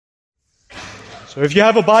So if you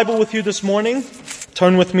have a Bible with you this morning,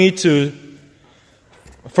 turn with me to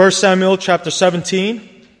 1 Samuel chapter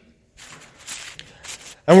 17.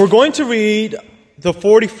 And we're going to read the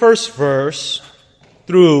 41st verse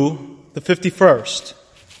through the 51st.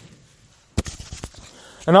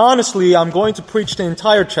 And honestly, I'm going to preach the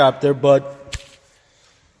entire chapter, but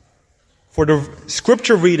for the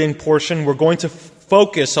scripture reading portion, we're going to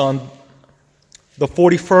focus on the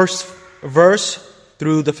 41st verse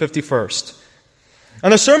through the 51st.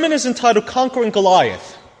 And the sermon is entitled Conquering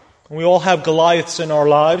Goliath. And we all have Goliaths in our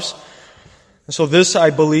lives. And so this, I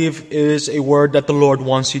believe, is a word that the Lord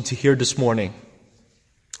wants you to hear this morning.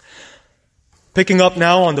 Picking up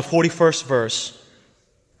now on the 41st verse.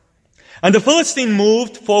 And the Philistine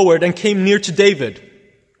moved forward and came near to David,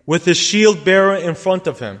 with his shield bearer in front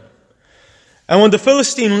of him. And when the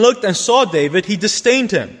Philistine looked and saw David, he disdained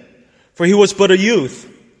him, for he was but a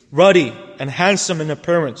youth, ruddy and handsome in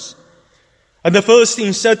appearance. And the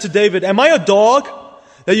Philistine said to David, "Am I a dog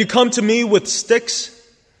that you come to me with sticks?"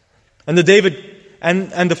 And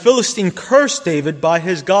the Philistine cursed David by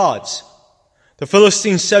his gods. The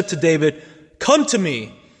Philistine said to David, "Come to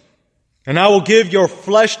me, and I will give your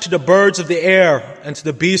flesh to the birds of the air and to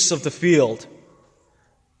the beasts of the field."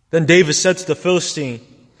 Then David said to the Philistine,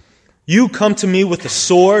 "You come to me with a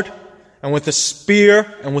sword, and with a spear,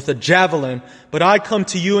 and with a javelin, but I come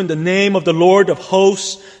to you in the name of the Lord of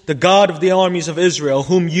hosts, the God of the armies of Israel,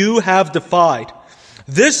 whom you have defied.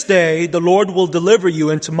 This day the Lord will deliver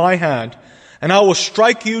you into my hand, and I will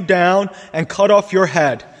strike you down and cut off your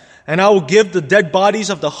head. And I will give the dead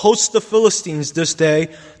bodies of the hosts of the Philistines this day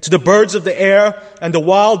to the birds of the air and the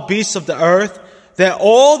wild beasts of the earth, that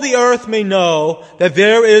all the earth may know that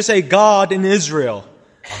there is a God in Israel,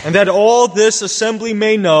 and that all this assembly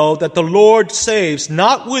may know that the Lord saves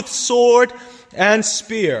not with sword and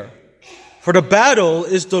spear. For the battle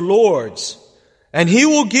is the Lord's, and he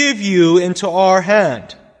will give you into our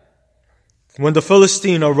hand." When the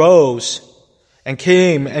Philistine arose and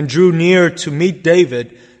came and drew near to meet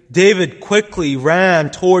David, David quickly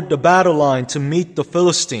ran toward the battle line to meet the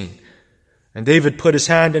Philistine. And David put his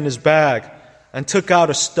hand in his bag and took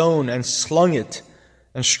out a stone and slung it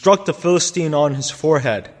and struck the Philistine on his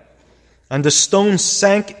forehead. And the stone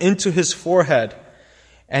sank into his forehead,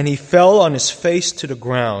 and he fell on his face to the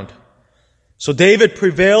ground. So David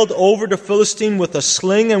prevailed over the Philistine with a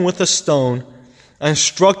sling and with a stone, and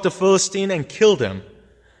struck the Philistine and killed him.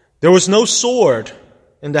 There was no sword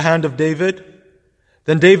in the hand of David.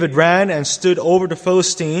 Then David ran and stood over the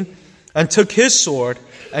Philistine, and took his sword,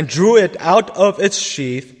 and drew it out of its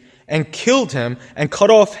sheath, and killed him, and cut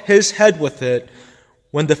off his head with it.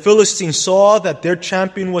 When the Philistines saw that their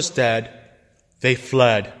champion was dead, they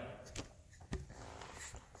fled.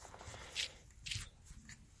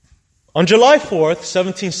 On July 4th,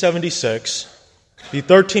 1776, the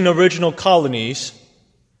 13 original colonies,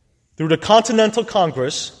 through the Continental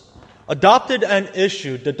Congress, adopted and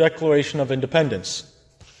issued the Declaration of Independence.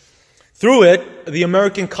 Through it, the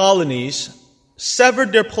American colonies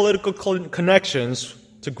severed their political connections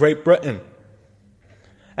to Great Britain.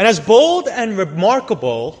 And as bold and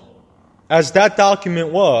remarkable as that document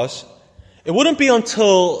was, it wouldn't be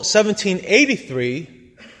until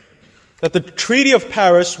 1783 that the Treaty of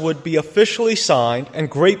Paris would be officially signed and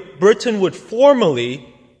Great Britain would formally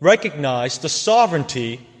recognize the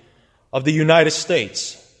sovereignty of the United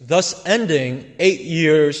States, thus ending 8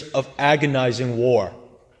 years of agonizing war.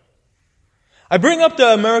 I bring up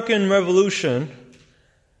the American Revolution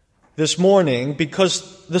this morning because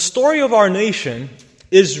the story of our nation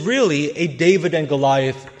is really a David and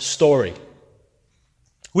Goliath story.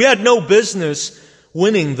 We had no business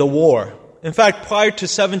winning the war. In fact, prior to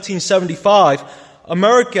 1775,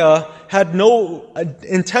 America had no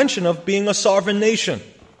intention of being a sovereign nation.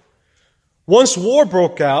 Once war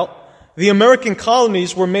broke out, the American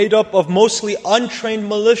colonies were made up of mostly untrained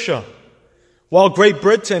militia, while Great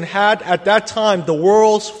Britain had at that time the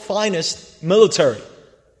world's finest military.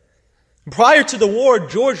 Prior to the war,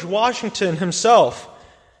 George Washington himself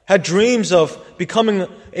had dreams of becoming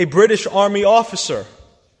a British Army officer.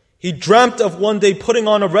 He dreamt of one day putting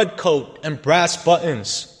on a red coat and brass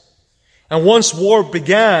buttons. And once war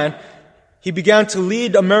began, he began to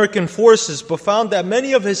lead American forces, but found that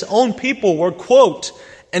many of his own people were, quote,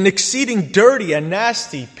 "an exceeding dirty and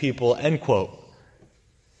nasty people," end quote.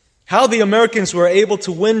 How the Americans were able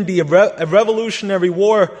to win the Revolutionary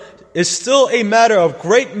War is still a matter of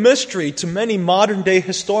great mystery to many modern-day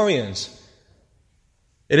historians.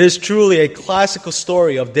 It is truly a classical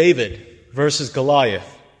story of David versus Goliath.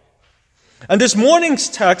 And this morning's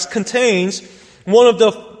text contains one of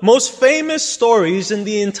the most famous stories in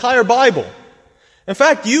the entire Bible. In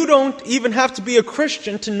fact, you don't even have to be a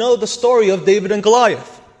Christian to know the story of David and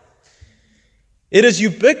Goliath. It is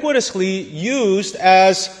ubiquitously used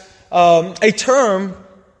as a term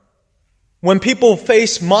when people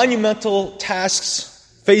face monumental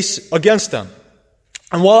tasks against them.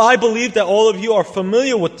 And while I believe that all of you are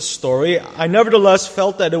familiar with the story, I nevertheless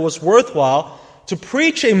felt that it was worthwhile to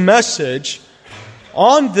preach a message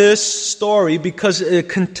on this story because it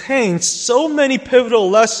contains so many pivotal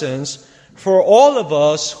lessons for all of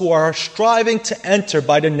us who are striving to enter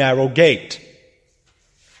by the narrow gate.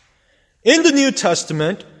 In the New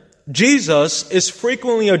Testament, Jesus is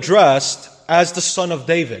frequently addressed as the Son of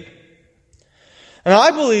David. And I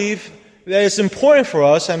believe that it's important for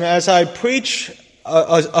us, and as I preach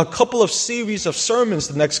a couple of series of sermons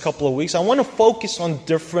the next couple of weeks, I want to focus on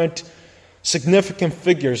different significant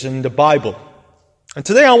figures in the Bible. And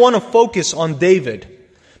today I want to focus on David,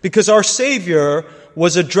 because our Savior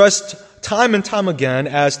was addressed time and time again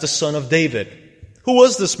as the Son of David. Who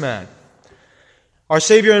was this man? Our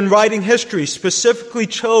Savior in writing history specifically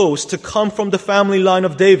chose to come from the family line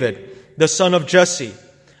of David, the son of Jesse.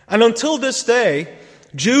 And until this day,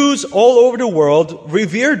 Jews all over the world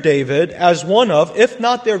revere David as one of, if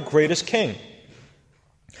not their greatest king.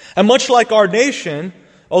 And much like our nation,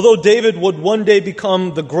 although David would one day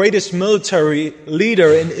become the greatest military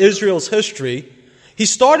leader in Israel's history, he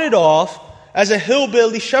started off as a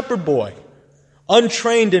hillbilly shepherd boy,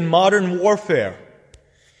 untrained in modern warfare.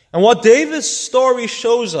 And what David's story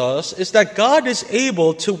shows us is that God is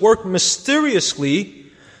able to work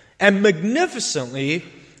mysteriously and magnificently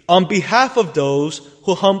on behalf of those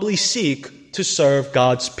who humbly seek to serve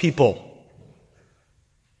God's people.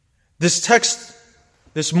 This text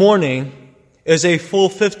this morning is a full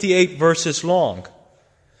 58 verses long.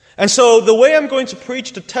 And so the way I'm going to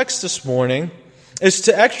preach the text this morning is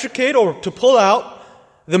to extricate or to pull out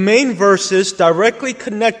the main verses directly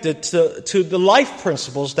connected to the life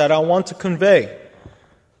principles that I want to convey.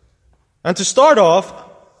 And to start off,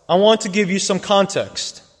 I want to give you some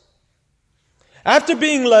context. After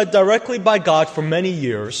being led directly by God for many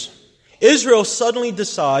years, Israel suddenly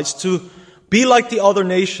decides to be like the other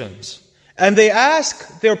nations, and they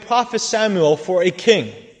ask their prophet Samuel for a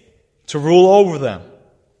king to rule over them.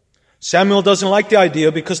 Samuel doesn't like the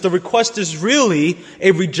idea because the request is really a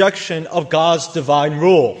rejection of God's divine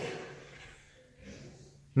rule.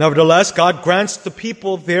 Nevertheless, God grants the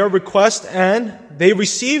people their request and they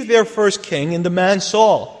receive their first king in the man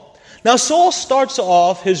Saul. Now Saul starts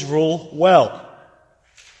off his rule well.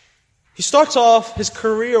 He starts off his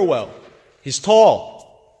career well. He's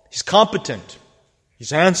tall. He's competent. He's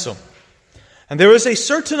handsome. And there is a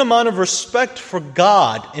certain amount of respect for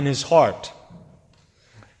God in his heart.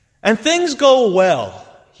 And things go well.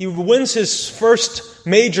 He wins his first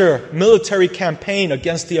major military campaign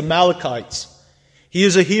against the Amalekites. He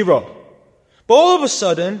is a hero. But all of a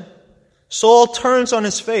sudden, Saul turns on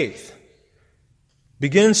his faith,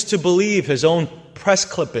 begins to believe his own press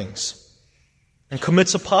clippings, and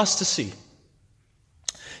commits apostasy.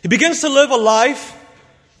 He begins to live a life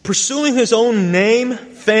pursuing his own name,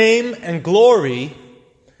 fame, and glory,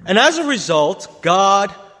 and as a result,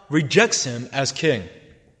 God rejects him as king.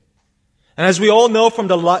 And as we all know from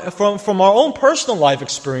our own personal life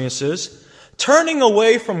experiences, turning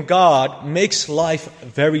away from God makes life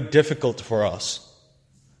very difficult for us.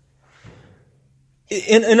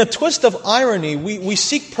 In a twist of irony, we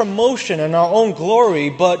seek promotion and our own glory,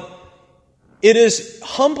 but it is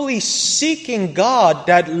humbly seeking God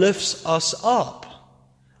that lifts us up.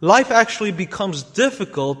 Life actually becomes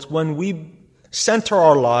difficult when we center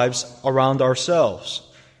our lives around ourselves.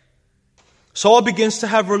 Saul begins to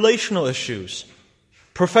have relational issues,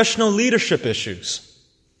 professional leadership issues.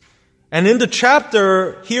 And in the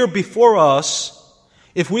chapter here before us,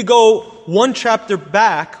 if we go one chapter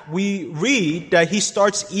back, we read that he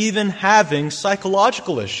starts even having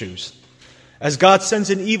psychological issues as God sends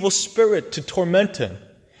an evil spirit to torment him.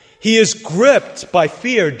 He is gripped by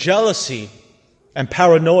fear, jealousy, and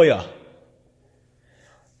paranoia.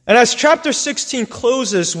 And as chapter 16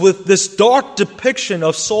 closes with this dark depiction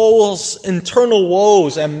of Saul's internal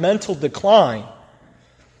woes and mental decline,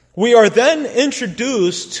 we are then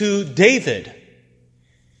introduced to David,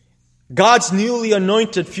 God's newly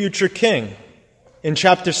anointed future king, in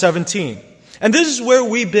chapter 17. And this is where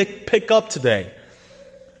we pick up today.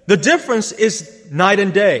 The difference is night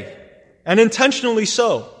and day, and intentionally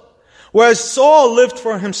so. Whereas Saul lived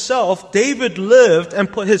for himself, David lived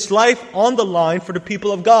and put his life on the line for the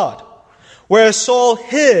people of God. Whereas Saul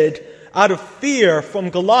hid out of fear from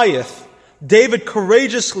Goliath, David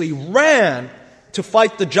courageously ran to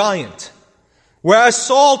fight the giant. Whereas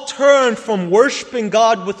Saul turned from worshiping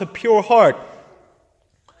God with a pure heart,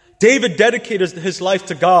 David dedicated his life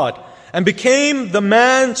to God and became the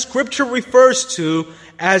man Scripture refers to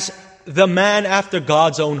as the man after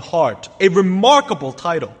God's own heart. A remarkable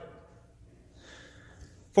title.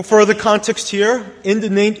 For further context here, in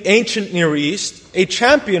the ancient Near East, a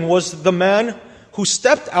champion was the man who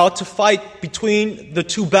stepped out to fight between the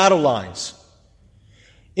two battle lines.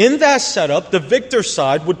 In that setup, the victor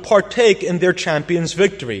side would partake in their champion's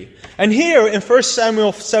victory. And here in 1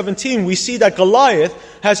 Samuel 17, we see that Goliath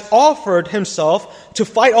has offered himself to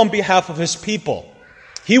fight on behalf of his people.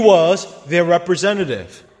 He was their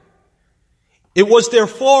representative. It was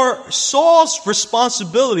therefore Saul's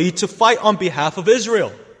responsibility to fight on behalf of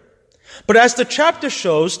Israel. But as the chapter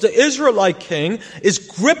shows, the Israelite king is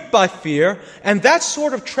gripped by fear, and that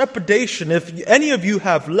sort of trepidation, if any of you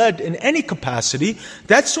have led in any capacity,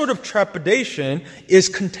 that sort of trepidation is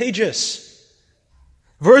contagious.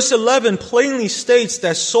 Verse 11 plainly states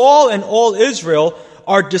that Saul and all Israel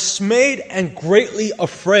are dismayed and greatly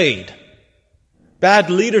afraid. Bad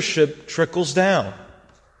leadership trickles down.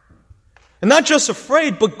 And not just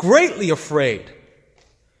afraid, but greatly afraid.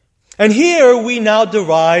 And here we now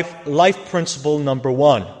derive life principle number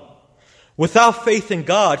 1. Without faith in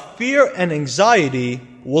God, fear and anxiety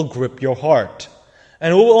will grip your heart.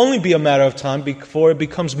 And it will only be a matter of time before it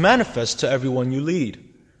becomes manifest to everyone you lead.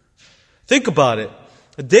 Think about it.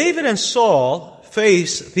 David and Saul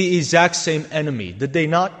face the exact same enemy, did they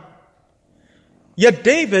not? Yet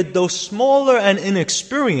David, though smaller and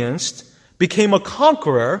inexperienced, became a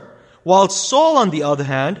conqueror, while Saul, on the other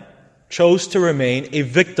hand, chose to remain a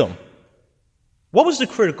victim. What was the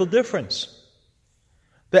critical difference?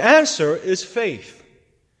 The answer is faith.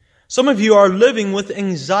 Some of you are living with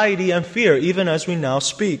anxiety and fear, even as we now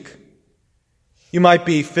speak. You might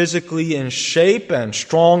be physically in shape and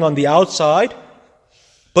strong on the outside,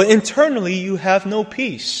 but internally you have no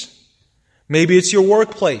peace. Maybe it's your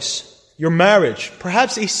workplace, your marriage,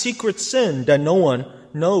 perhaps a secret sin that no one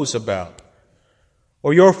knows about,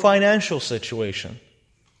 or your financial situation.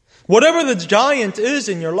 Whatever the giant is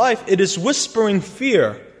in your life, it is whispering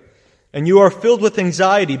fear, and you are filled with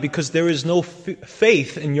anxiety because there is no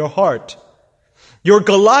faith in your heart. Your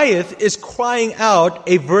Goliath is crying out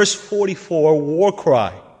a verse 44 war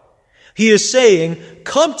cry. He is saying,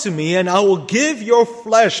 "Come to me, and I will give your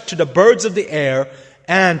flesh to the birds of the air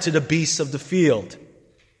and to the beasts of the field."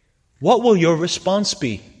 What will your response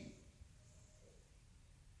be?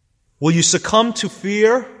 Will you succumb to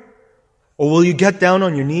fear? Or will you get down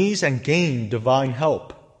on your knees and gain divine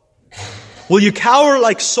help? Will you cower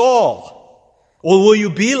like Saul? Or will you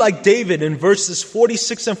be like David in verses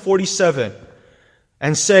 46 and 47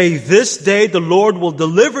 and say, "This day the Lord will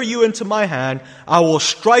deliver you into my hand. I will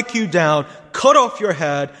strike you down, cut off your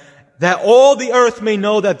head, that all the earth may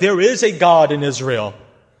know that there is a God in Israel,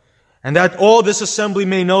 and that all this assembly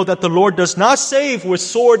may know that the Lord does not save with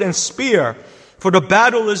sword and spear, for the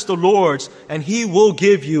battle is the Lord's, and He will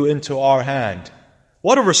give you into our hand."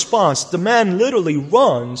 What a response. The man literally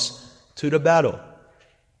runs to the battle.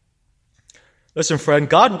 Listen, friend,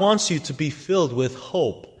 God wants you to be filled with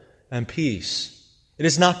hope and peace. It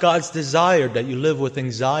is not God's desire that you live with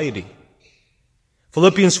anxiety.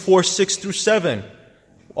 Philippians 4, 6 through 7.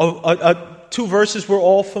 Two verses we're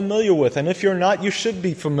all familiar with. And if you're not, you should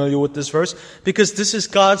be familiar with this verse, because this is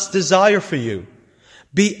God's desire for you.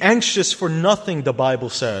 Be anxious for nothing, the Bible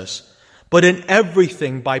says, but in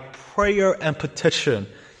everything by prayer and petition,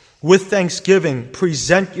 with thanksgiving,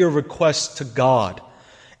 present your requests to God.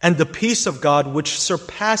 And the peace of God, which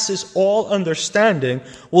surpasses all understanding,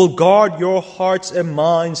 will guard your hearts and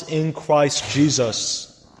minds in Christ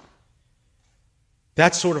Jesus.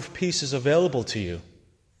 That sort of peace is available to you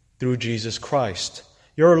through Jesus Christ.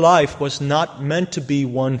 Your life was not meant to be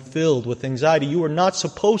one filled with anxiety. You were not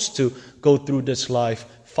supposed to go through this life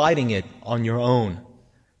fighting it on your own.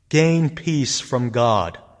 Gain peace from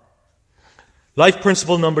God. Life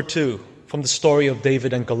principle number 2 from the story of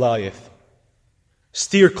David and Goliath.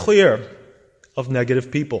 Steer clear of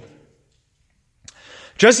negative people.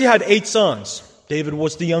 Jesse had 8 sons. David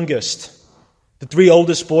was the youngest. The 3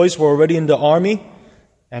 oldest boys were already in the army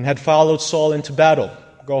and had followed Saul into battle.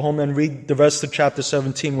 Go home and read the rest of chapter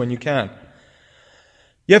 17 when you can.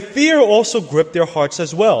 Yet fear also gripped their hearts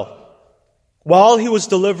as well. While he was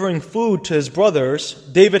delivering food to his brothers,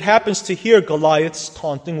 David happens to hear Goliath's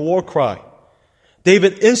taunting war cry.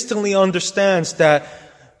 David instantly understands that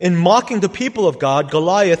in mocking the people of God,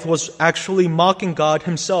 Goliath was actually mocking God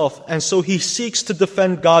himself, and so he seeks to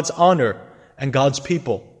defend God's honor and God's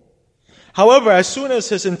people. However, as soon as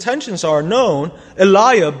his intentions are known,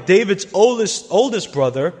 Eliab, David's oldest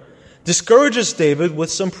brother, discourages David with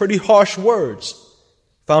some pretty harsh words,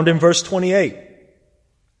 found in verse 28.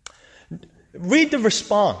 Read the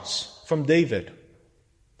response from David.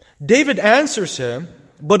 David answers him,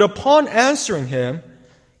 but upon answering him,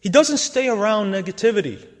 he doesn't stay around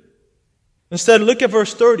negativity. Instead, look at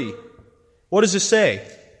verse 30. What does it say?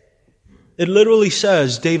 It literally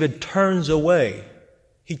says David turns away.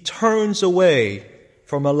 He turns away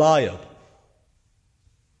from Eliab.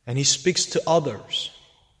 And he speaks to others.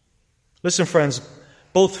 Listen, friends,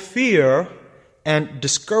 both fear and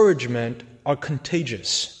discouragement are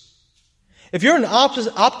contagious. If you're an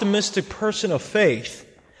optimistic person of faith,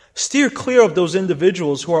 steer clear of those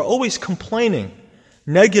individuals who are always complaining,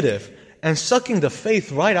 negative, and sucking the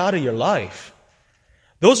faith right out of your life.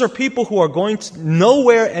 Those are people who are going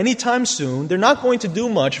nowhere anytime soon. They're not going to do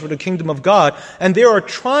much for the kingdom of God, and they are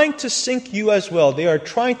trying to sink you as well. They are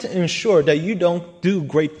trying to ensure that you don't do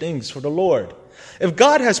great things for the Lord. If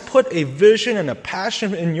God has put a vision and a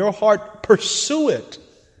passion in your heart, pursue it.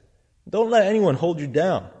 Don't let anyone hold you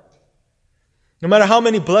down. No matter how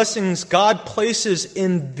many blessings God places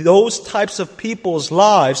in those types of people's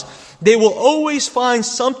lives, they will always find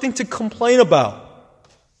something to complain about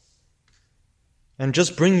and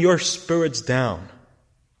just bring your spirits down.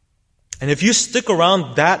 And if you stick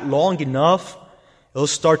around that long enough, it'll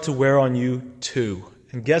start to wear on you too.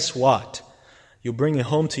 And guess what? You'll bring it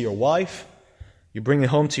home to your wife, you bring it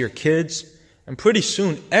home to your kids, and pretty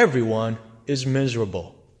soon everyone is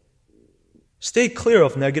miserable. Stay clear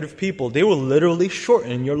of negative people. They will literally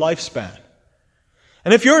shorten your lifespan.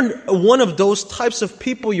 And if you're one of those types of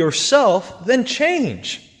people yourself, then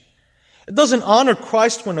change. It doesn't honor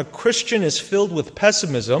Christ when a Christian is filled with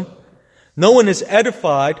pessimism. No one is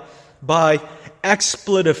edified by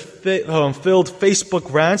expletive-filled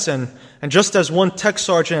Facebook rants. And just as one tech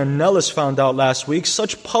sergeant in Nellis found out last week,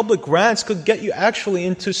 such public rants could get you actually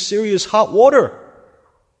into serious hot water.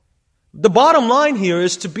 The bottom line here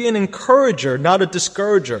is to be an encourager, not a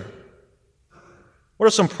discourager. What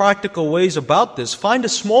are some practical ways about this? Find a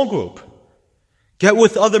small group. Get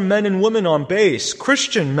with other men and women on base,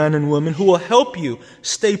 Christian men and women who will help you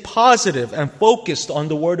stay positive and focused on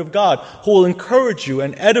the Word of God, who will encourage you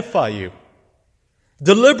and edify you.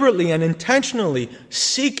 Deliberately and intentionally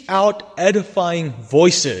seek out edifying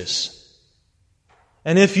voices.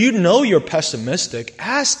 And if you know you're pessimistic,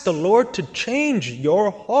 ask the Lord to change your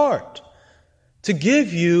heart, to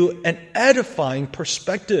give you an edifying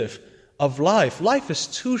perspective of life. Life is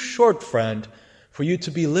too short, friend, for you to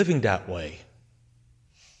be living that way.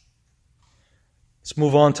 Let's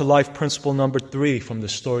move on to life principle number 3 from the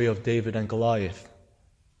story of David and Goliath.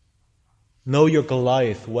 Know your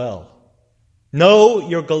Goliath well. Know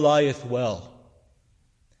your Goliath well.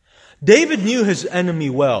 David knew his enemy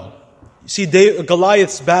well. You see,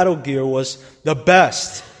 Goliath's battle gear was the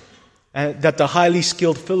best that the highly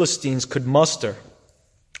skilled Philistines could muster,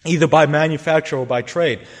 either by manufacture or by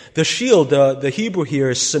trade. The shield, the Hebrew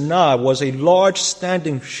here is sanah, was a large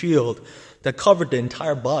standing shield that covered the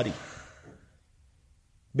entire body.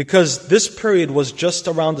 Because this period was just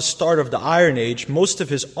around the start of the Iron Age, most of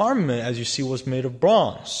his armament, as you see, was made of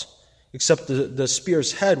bronze, except the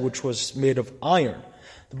spear's head, which was made of iron.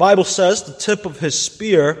 The Bible says the tip of his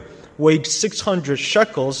spear weighed 600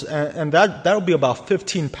 shekels, and that would be about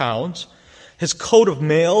 15 pounds. His coat of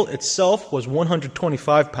mail itself was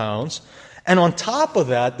 125 pounds. And on top of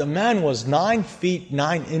that, the man was 9 feet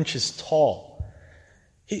 9 inches tall.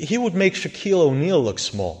 He would make Shaquille O'Neal look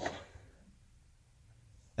small.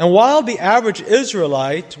 And while the average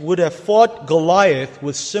Israelite would have fought Goliath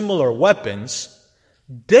with similar weapons,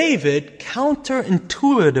 David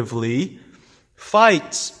counterintuitively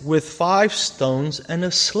fights with 5 stones and a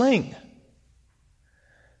sling.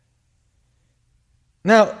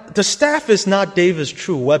 Now, the staff is not David's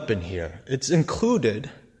true weapon here. It's included,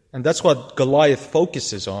 and that's what Goliath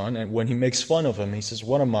focuses on. And when he makes fun of him, he says,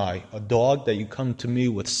 "What am I, a dog that you come to me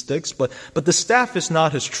with sticks?" But the staff is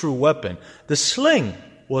not his true weapon. The sling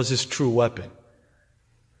was his true weapon.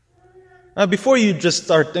 Now, before you just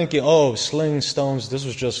start thinking, oh, sling, stones, this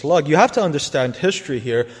was just luck, you have to understand history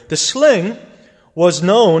here. The sling was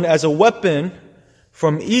known as a weapon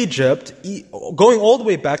from Egypt, going all the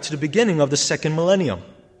way back to the beginning of the second millennium.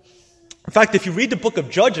 In fact, if you read the book of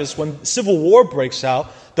Judges, when civil war breaks out,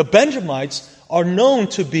 the Benjamites are known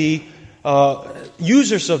to be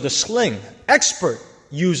users of the sling, expert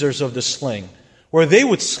users of the sling, where they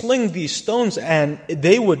would sling these stones and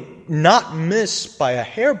they would not miss by a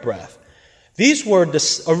hairbreadth. These were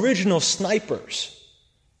the original snipers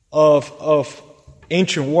of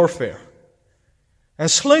ancient warfare. And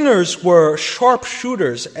slingers were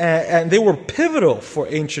sharpshooters, and they were pivotal for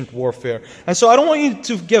ancient warfare. And so I don't want you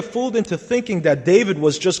to get fooled into thinking that David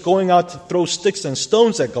was just going out to throw sticks and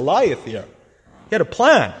stones at Goliath here. He had a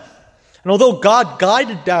plan. And although God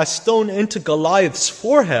guided that stone into Goliath's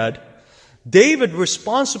forehead, David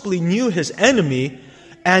responsibly knew his enemy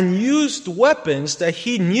and used weapons that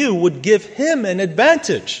he knew would give him an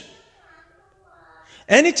advantage.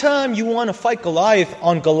 Anytime you want to fight Goliath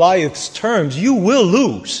on Goliath's terms, you will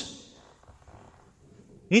lose.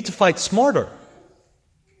 You need to fight smarter.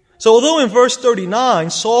 So although in verse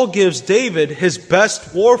 39, Saul gives David his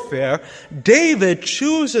best warfare, David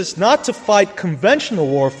chooses not to fight conventional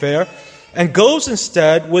warfare and goes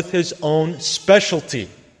instead with his own specialty.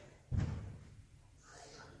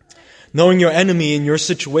 Knowing your enemy in your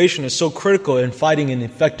situation is so critical in fighting an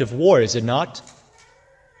effective war, is it not?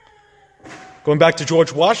 Going back to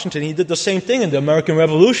George Washington, he did the same thing in the American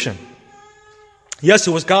Revolution. Yes,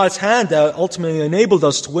 it was God's hand that ultimately enabled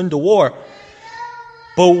us to win the war.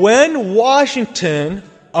 But when Washington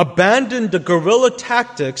abandoned the guerrilla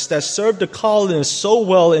tactics that served the colonists so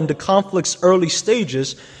well in the conflict's early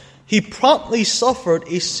stages, he promptly suffered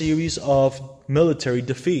a series of military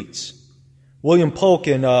defeats. William Polk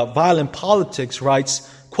in Violent Politics writes,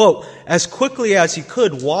 quote, "As quickly as he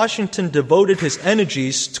could, Washington devoted his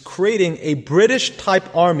energies to creating a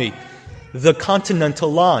British-type army, the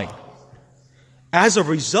Continental Line. As a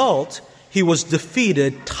result, he was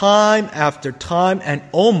defeated time after time and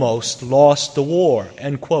almost lost the war,"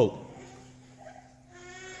 end quote.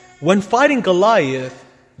 When fighting Goliath,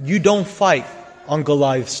 you don't fight on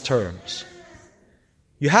Goliath's terms.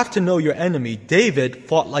 You have to know your enemy. David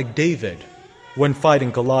fought like David when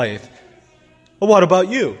fighting Goliath. But what about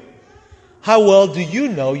you? How well do you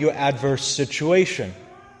know your adverse situation?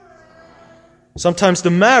 Sometimes the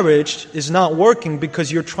marriage is not working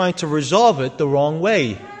because you're trying to resolve it the wrong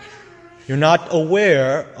way. You're not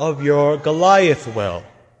aware of your Goliath well.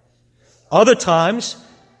 Other times,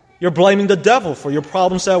 you're blaming the devil for your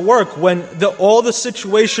problems at work when all the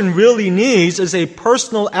situation really needs is a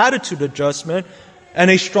personal attitude adjustment and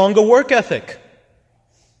a stronger work ethic.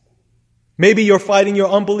 Maybe you're fighting your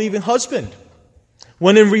unbelieving husband,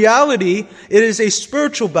 when in reality, it is a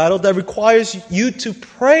spiritual battle that requires you to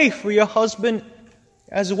pray for your husband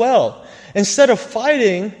as well. Instead of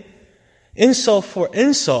fighting insult for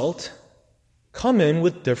insult, come in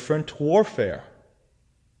with different warfare.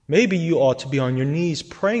 Maybe you ought to be on your knees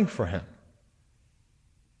praying for him.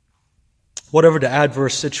 Whatever the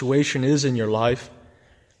adverse situation is in your life,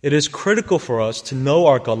 it is critical for us to know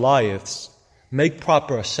our Goliaths, make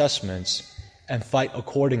proper assessments, and fight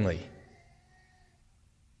accordingly.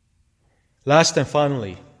 Last and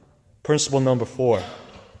finally, principle number 4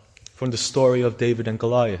 from the story of David and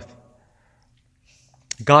Goliath.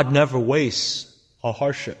 God never wastes a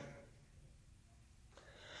hardship.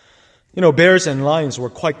 Bears and lions were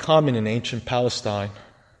quite common in ancient Palestine.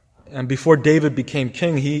 And before David became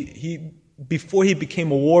king, before he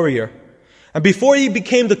became a warrior, and before he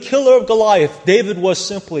became the killer of Goliath, David was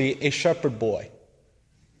simply a shepherd boy.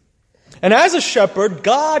 And as a shepherd,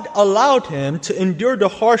 God allowed him to endure the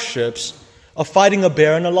hardships of fighting a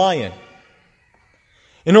bear and a lion.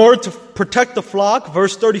 In order to protect the flock,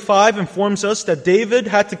 verse 35 informs us that David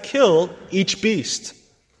had to kill each beast.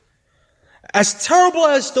 As terrible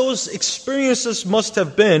as those experiences must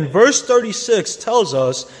have been, verse 36 tells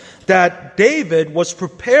us that David was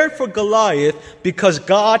prepared for Goliath because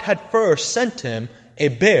God had first sent him a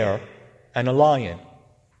bear and a lion.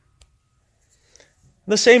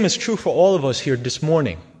 The same is true for all of us here this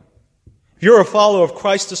morning. If you're a follower of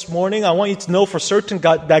Christ this morning, I want you to know for certain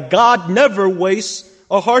that God never wastes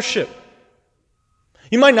a hardship.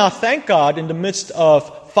 You might not thank God in the midst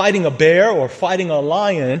of fighting a bear or fighting a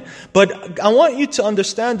lion, but I want you to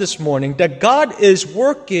understand this morning that God is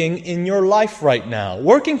working in your life right now,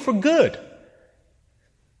 working for good.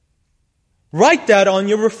 Write that on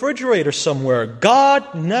your refrigerator somewhere.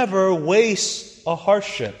 God never wastes a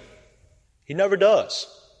hardship. He never does.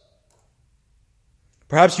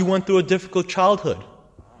 Perhaps you went through a difficult childhood.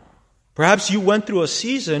 Perhaps you went through a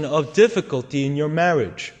season of difficulty in your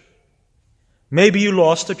marriage. Maybe you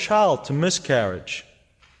lost a child to miscarriage.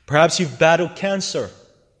 Perhaps you've battled cancer.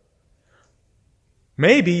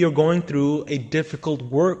 Maybe you're going through a difficult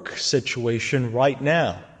work situation right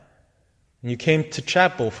now, and you came to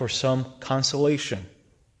chapel for some consolation.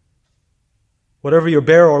 Whatever your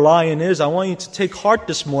bear or lion is, I want you to take heart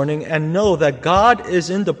this morning and know that God is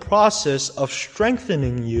in the process of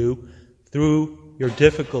strengthening you through your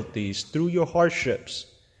difficulties, through your hardships.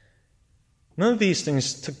 None of these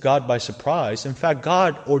things took God by surprise. In fact,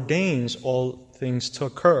 God ordains all things to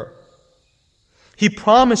occur. He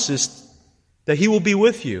promises that He will be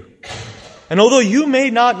with you. And although you may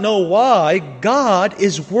not know why, God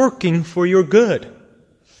is working for your good.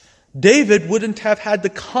 David wouldn't have had the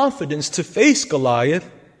confidence to face Goliath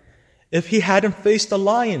if he hadn't faced a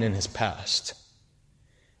lion in his past.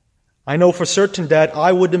 I know for certain that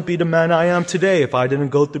I wouldn't be the man I am today if I didn't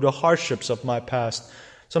go through the hardships of my past.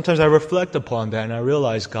 Sometimes I reflect upon that and I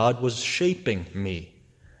realize God was shaping me,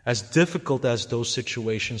 as difficult as those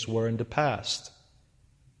situations were in the past.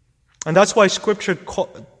 And that's why Scripture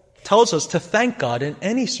tells us to thank God in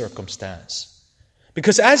any circumstance.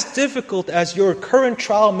 Because as difficult as your current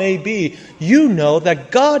trial may be, you know that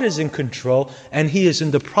God is in control and He is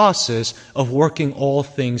in the process of working all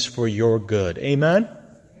things for your good. Amen?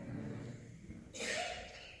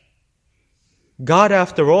 God,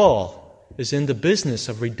 after all, is in the business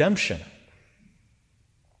of redemption.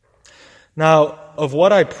 Now, of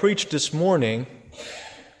what I preached this morning,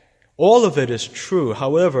 all of it is true.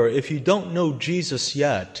 However, if you don't know Jesus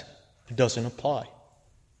yet, it doesn't apply.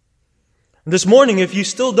 This morning, if you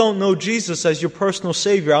still don't know Jesus as your personal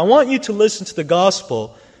Savior, I want you to listen to the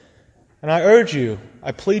gospel, and I urge you,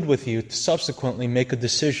 I plead with you to subsequently make a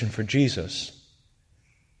decision for Jesus.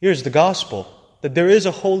 Here's the gospel, that there is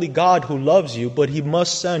a holy God who loves you, but He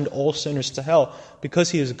must send all sinners to hell because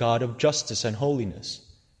He is God of justice and holiness.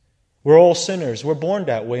 We're all sinners. We're born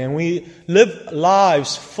that way, and we live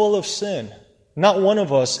lives full of sin. Not one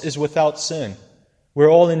of us is without sin. We're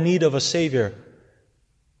all in need of a Savior.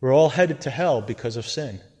 We're all headed to hell because of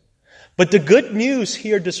sin. But the good news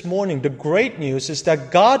here this morning, the great news, is that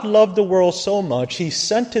God loved the world so much, He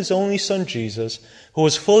sent His only Son Jesus, who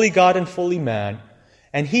was fully God and fully man,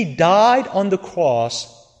 and He died on the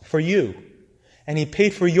cross for you. And He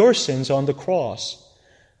paid for your sins on the cross.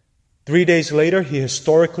 3 days later, He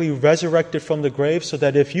historically resurrected from the grave so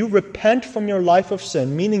that if you repent from your life of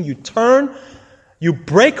sin, meaning you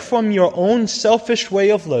break from your own selfish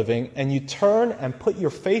way of living and you turn and put your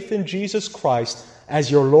faith in Jesus Christ as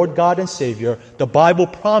your Lord God and Savior, the Bible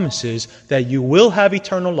promises that you will have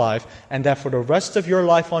eternal life and that for the rest of your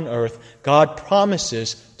life on earth, God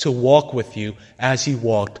promises to walk with you as He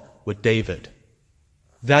walked with David.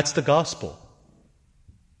 That's the gospel.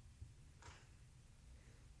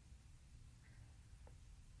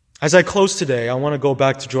 As I close today, I want to go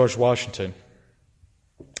back to George Washington.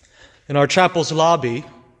 In our chapel's lobby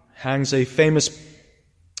hangs a famous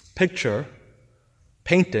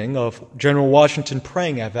painting of General Washington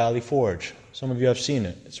praying at Valley Forge. Some of you have seen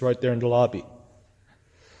it. It's right there in the lobby.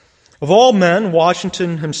 Of all men,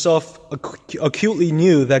 Washington himself acutely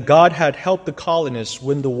knew that God had helped the colonists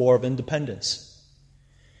win the War of Independence.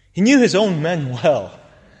 He knew his own men well.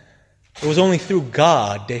 It was only through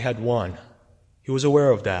God they had won. He was aware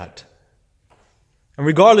of that. And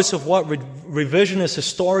regardless of what revisionist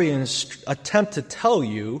historians attempt to tell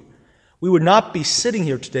you, we would not be sitting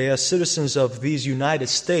here today as citizens of these United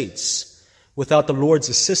States without the Lord's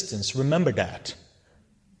assistance. Remember that.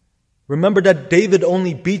 Remember that David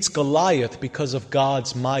only beats Goliath because of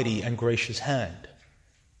God's mighty and gracious hand.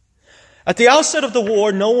 At the outset of the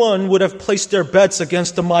war, no one would have placed their bets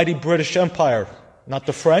against the mighty British Empire. Not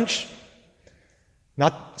the French,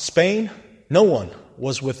 not Spain. No one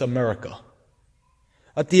was with America.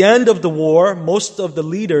 At the end of the war, most of the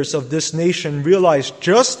leaders of this nation realized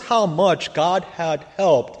just how much God had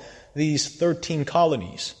helped these 13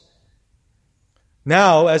 colonies.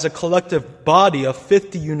 Now, as a collective body of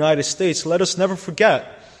 50 United States, let us never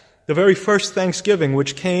forget the very first Thanksgiving,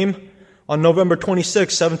 which came on November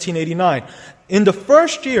 26, 1789. In the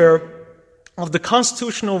first year of the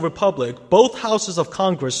Constitutional Republic, both houses of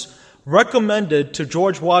Congress recommended to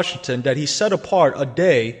George Washington that he set apart a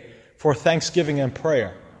day for thanksgiving and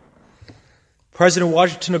prayer. President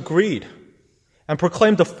Washington agreed and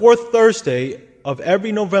proclaimed the fourth Thursday of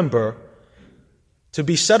every November to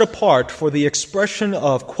be set apart for the expression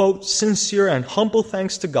of, quote, sincere and humble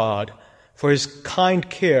thanks to God for His kind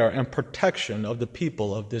care and protection of the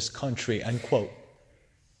people of this country, end quote.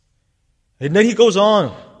 And then he goes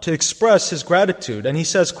on to express his gratitude, and he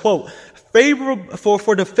says, quote,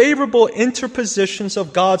 for the favorable interpositions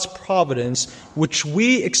of God's providence, which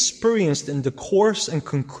we experienced in the course and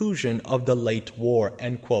conclusion of the late war,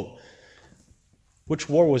 end quote. Which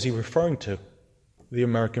war was he referring to? The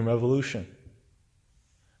American Revolution.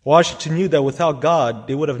 Washington knew that without God,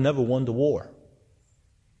 they would have never won the war.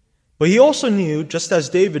 But he also knew, just as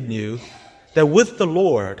David knew, that with the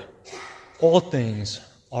Lord, all things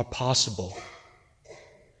are possible.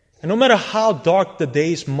 And no matter how dark the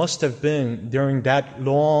days must have been during that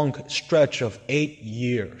long stretch of 8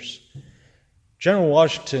 years, General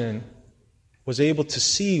Washington was able to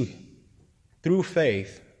see through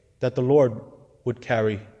faith that the Lord would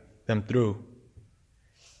carry them through.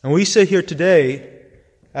 And we sit here today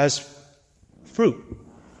as fruit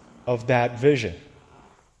of that vision,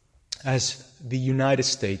 as the United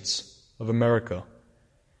States of America.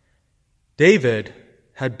 David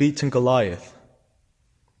had beaten Goliath,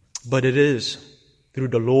 but it is through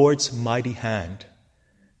the Lord's mighty hand,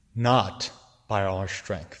 not by our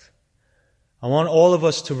strength. I want all of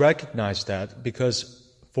us to recognize that, because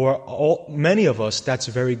for many of us, that's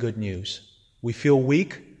very good news. We feel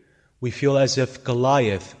weak. We feel as if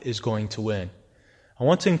Goliath is going to win. I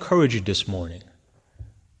want to encourage you this morning.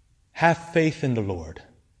 Have faith in the Lord,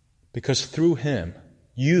 because through Him,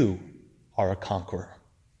 you are a conqueror.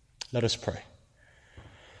 Let us pray.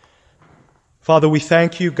 Father, we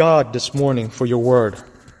thank you, God, this morning for your word.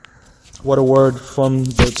 What a word from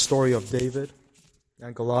the story of David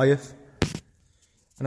and Goliath.